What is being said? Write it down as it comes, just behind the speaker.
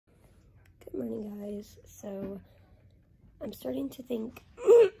morning, guys. So I'm starting to think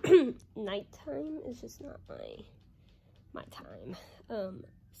nighttime is just not my time.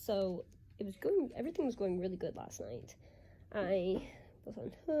 So everything was going really good last night. I was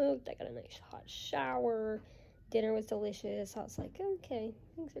unhooked, I got a nice hot shower, dinner was delicious. I was like, okay,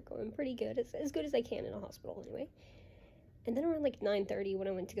 things are going pretty good. It's as good as I can in a hospital anyway. And then around like 9:30 when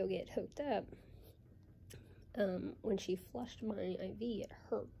I went to go get hooked up, when she flushed my IV, it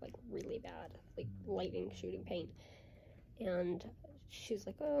hurt like really bad, like lightning shooting pain. And she was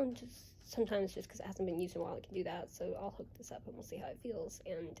like, oh, sometimes just because it hasn't been used in a while, it can do that, so I'll hook this up and we'll see how it feels.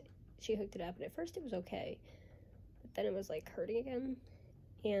 And she hooked it up, and at first it was okay, but then it was like hurting again.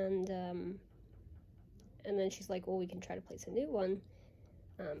 And then she's like, well, we can try to place a new one,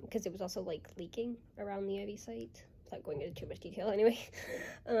 because it was also like leaking around the IV site, without going into too much detail anyway.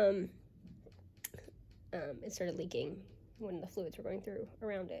 It started leaking when the fluids were going through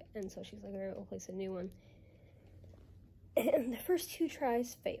around it, and so she's like, all right, we'll place a new one. And the first 2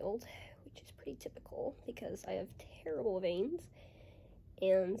 tries failed, which is pretty typical because I have terrible veins.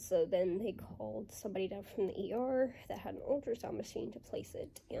 And so then they called somebody down from the ER that had an ultrasound machine to place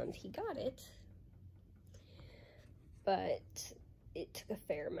it, and he got it. But it took a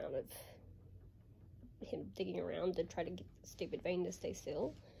fair amount of him digging around to try to get the stupid vein to stay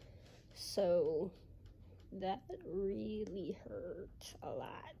still. So that really hurt a lot.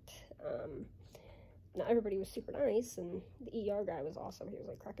 Not everybody was super nice, and the ER guy was awesome. He was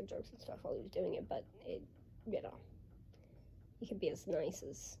like cracking jokes and stuff while he was doing it, but it, he could be as nice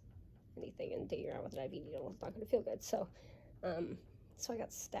as anything, and digging around with an IV needle is not going to feel good. So, so I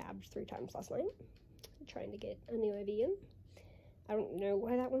got stabbed 3 times last night trying to get a new IV in. I don't know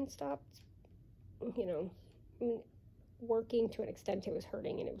why that one stopped. You know, I mean, working to an extent, it was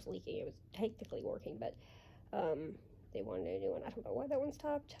hurting and it was leaking. It was technically working, but they wanted a new one. I don't know why that one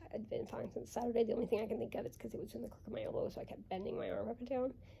stopped. I'd been fine since Saturday. The only thing I can think of is because it was in the crook of my elbow, so I kept bending my arm up and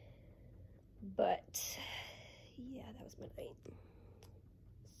down. But yeah, that was my night.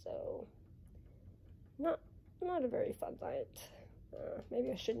 So not a very fun night.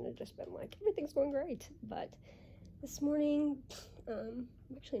 Maybe I shouldn't have just been like, everything's going great. But this morning, I'm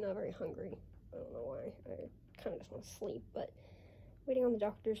actually not very hungry. I don't know why. I kind of just want to sleep, but waiting on the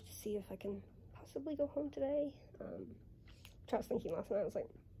doctors to see if I can possibly go home today. Which I was thinking last night, I was like,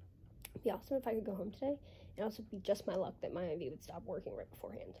 it'd be awesome if I could go home today. And also be just my luck that my IV would stop working right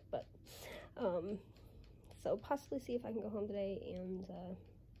beforehand. But, so possibly see if I can go home today and, I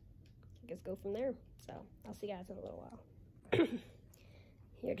guess go from there. So I'll see you guys in a little while.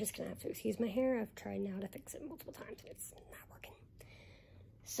 You're just gonna have to excuse my hair. I've tried now to fix it multiple times and it's not working.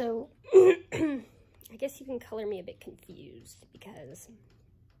 So, I guess you can color me a bit confused because,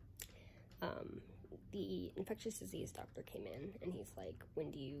 the infectious disease doctor came in and he's like,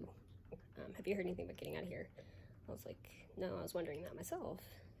 when do you, have you heard anything about getting out of here? I was like, no, I was wondering that myself.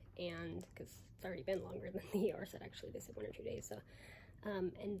 And because it's already been longer than the ER said, actually, they said 1 or 2 days. So,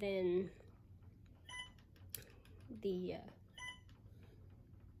 and then the,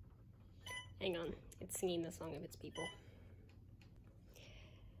 hang on, it's singing the song of its people.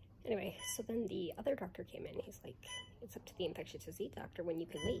 Anyway, so then the other doctor came in. He's like, it's up to the infectious disease doctor when you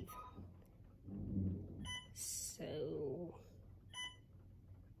can leave. So I'm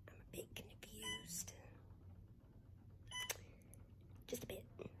a bit confused. Just a bit.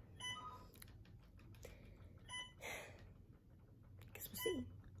 Guess we'll see.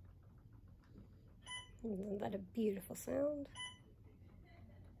 Isn't that a beautiful sound?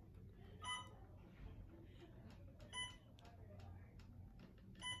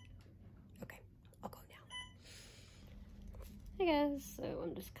 Okay, I'll go now. Hey guys, so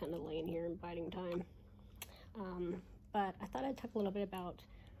I'm just kind of laying here and biding time. But I thought I'd talk a little bit about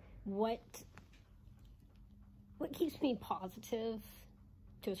what keeps me positive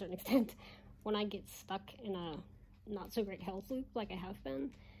to a certain extent when I get stuck in a not so great health loop like I have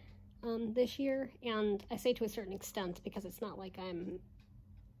been this year. And I say to a certain extent because it's not like I'm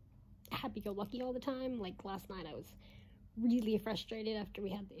happy-go-lucky all the time. Like last night I was really frustrated after we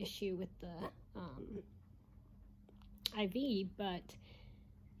had the issue with the IV, but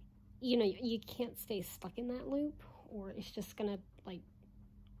you know, you can't stay stuck in that loop or it's just gonna like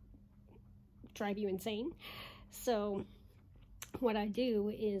drive you insane. So what I do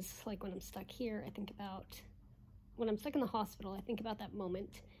is, like, when I'm stuck here, I think about when I'm stuck in the hospital, I think about that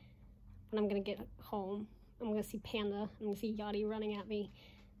moment when I'm gonna get home. I'm gonna see Panda, I'm gonna see Yachty running at me,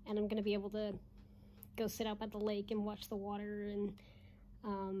 and I'm gonna be able to go sit out by the lake and watch the water. And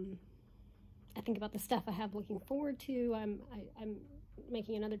I think about the stuff I have looking forward to. I'm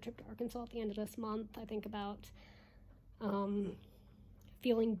making another trip to Arkansas at the end of this month. I think about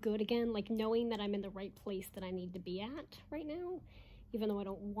feeling good again, like knowing that I'm in the right place that I need to be at right now, even though I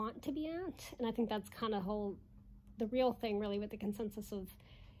don't want to be at. And I think that's kind of the real thing really with the consensus of,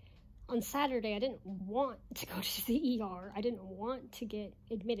 on Saturday, I didn't want to go to the ER. I didn't want to get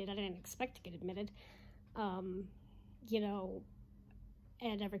admitted. I didn't expect to get admitted. You know,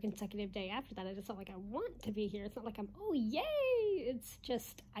 and every consecutive day after that, it's not like I want to be here. It's not like I'm, oh, yay. It's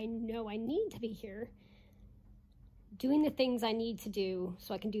just, I know I need to be here doing the things I need to do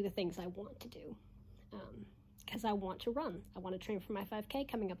so I can do the things I want to do. Because I want to run. I want to train for my 5K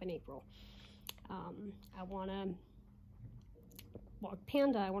coming up in April. I want to walk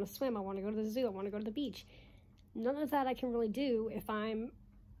panda. I want to swim. I want to go to the zoo. I want to go to the beach. None of that I can really do if I'm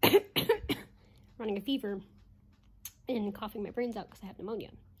running a fever and coughing my brains out because I have pneumonia.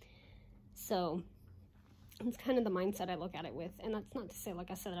 So it's kind of the mindset I look at it with. And that's not to say,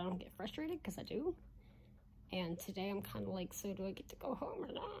 like I said, I don't get frustrated, because I do. And today I'm kind of like, so do I get to go home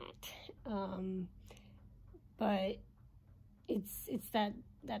or not? But it's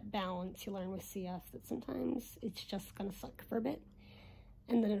that balance you learn with CF, that sometimes it's just gonna suck for a bit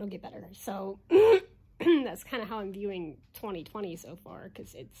and then it'll get better. So that's kind of how I'm viewing 2020 so far,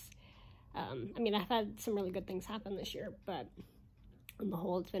 because it's I mean, I've had some really good things happen this year, but on the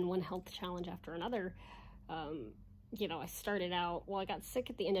whole, it's been one health challenge after another. You know, I started out, well, I got sick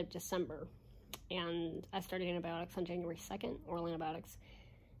at the end of December, and I started antibiotics on January 2nd, oral antibiotics.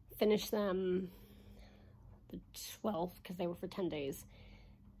 Finished them the 12th, because they were for 10 days,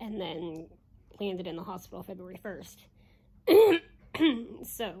 and then landed in the hospital February 1st.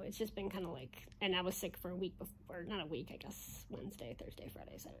 So it's just been kind of like, and I was sick for a week before, not a week, I guess, Wednesday, Thursday,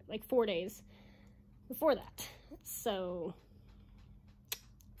 Friday, Saturday, like 4 days before that. So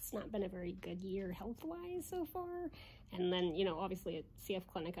it's not been a very good year health-wise so far. And then, you know, obviously at CF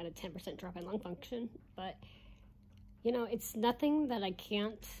Clinic I had a 10% drop in lung function, but, you know, it's nothing that I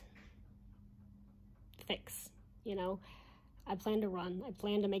can't fix. You know, I plan to run. I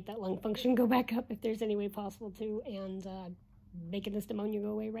plan to make that lung function go back up if there's any way possible to, and making this pneumonia go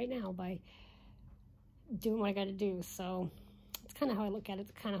away right now by doing what I got to do. So it's kind of how I look at it.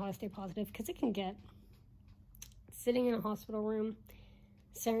 It's kind of how I stay positive, because it can get sitting in a hospital room,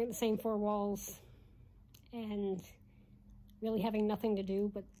 staring at the same four walls, and really having nothing to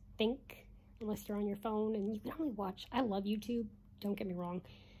do but think, unless you're on your phone, and you can only watch. I love YouTube, don't get me wrong,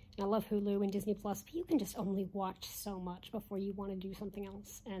 and I love Hulu and Disney Plus, but you can just only watch so much before you want to do something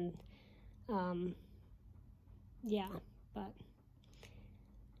else. And yeah, but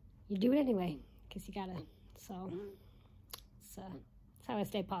you do it anyway, because you gotta. So it's how I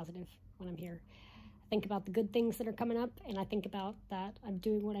stay positive when I'm here. I think about the good things that are coming up, and I think about that I'm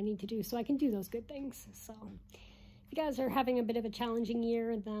doing what I need to do so I can do those good things. So if you guys are having a bit of a challenging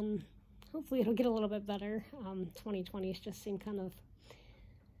year, then hopefully it'll get a little bit better. 2020 has just seemed kind of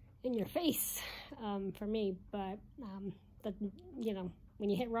in your face for me, but you know, when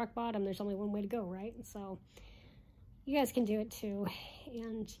you hit rock bottom, there's only one way to go, right? So you guys can do it too,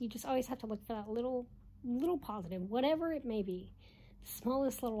 and you just always have to look for that little positive, whatever it may be, the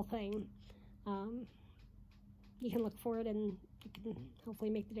smallest little thing. You can look for it, and you can hopefully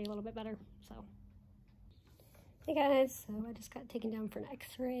make the day a little bit better. So hey guys, so I just got taken down for an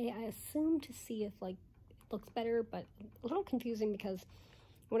x-ray. I assume to see if like it looks better, but a little confusing, because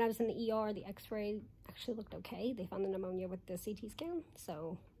when I was in the ER, the x-ray actually looked okay. They found the pneumonia with the CT scan,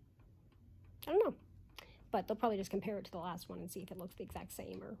 so I don't know. But they'll probably just compare it to the last one and see if it looks the exact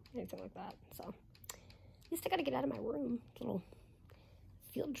same or anything like that. So at least I gotta get out of my room. Little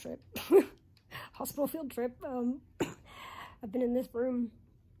field trip. Hospital field trip. I've been in this room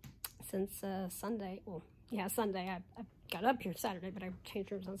since Sunday. Well, yeah, Sunday. I got up here Saturday, but I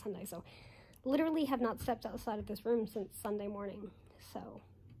changed rooms on Sunday. So literally have not stepped outside of this room since Sunday morning. So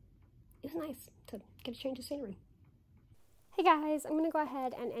it was nice to get a change of scenery. Hey guys, I'm going to go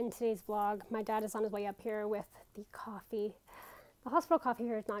ahead and end today's vlog. My dad is on his way up here with the coffee. The hospital coffee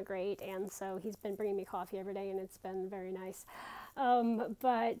here is not great, and so he's been bringing me coffee every day, and it's been very nice.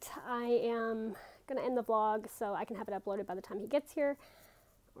 But I am going to end the vlog so I can have it uploaded by the time he gets here.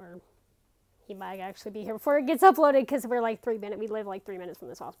 Or he might actually be here before it gets uploaded, because we're like 3 minutes. We live like 3 minutes from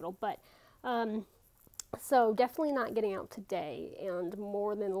this hospital. But so definitely not getting out today, and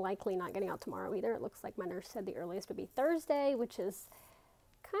more than likely not getting out tomorrow either. It looks like my nurse said the earliest would be Thursday, which is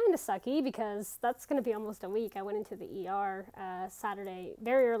kind of sucky, because that's going to be almost a week. I went into the ER Saturday,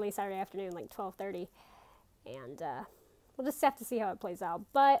 very early Saturday afternoon, like 12:30, and we'll just have to see how it plays out.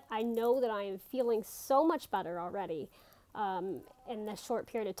 But I know that I am feeling so much better already. in this short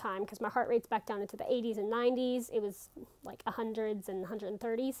period of time, because my heart rate's back down into the 80s and 90s. It was like 100s and 130s,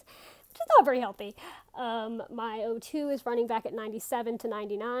 which is not very healthy. My O2 is running back at 97 to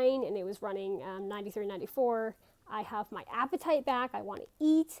 99, and it was running 93, 94. I have my appetite back. I want to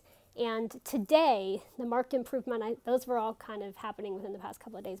eat. And today, the marked improvement, those were all kind of happening within the past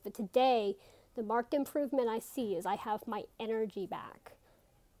couple of days, but today, the marked improvement I see is I have my energy back.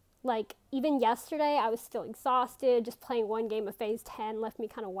 Like, even yesterday, I was still exhausted. Just playing one game of Phase 10 left me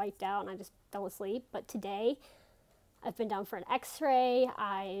kind of wiped out, and I just fell asleep. But today, I've been down for an x-ray.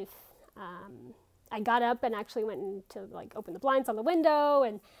 I got up and actually went to, like, open the blinds on the window,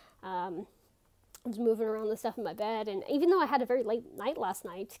 and I was moving around the stuff in my bed. And even though I had a very late night last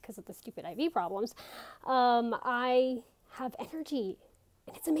night because of the stupid IV problems, I have energy.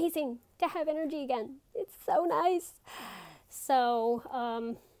 And it's amazing to have energy again. It's so nice. So,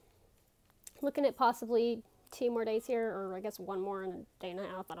 looking at possibly 2 more days here, or I guess 1 more in a day and a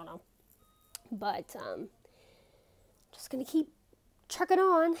half, I don't know. But, just gonna keep trucking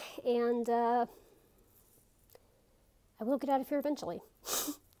on, and, I will get out of here eventually.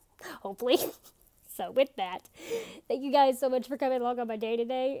 Hopefully. So with that, thank you guys so much for coming along on my day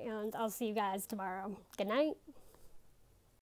today, and I'll see you guys tomorrow. Good night.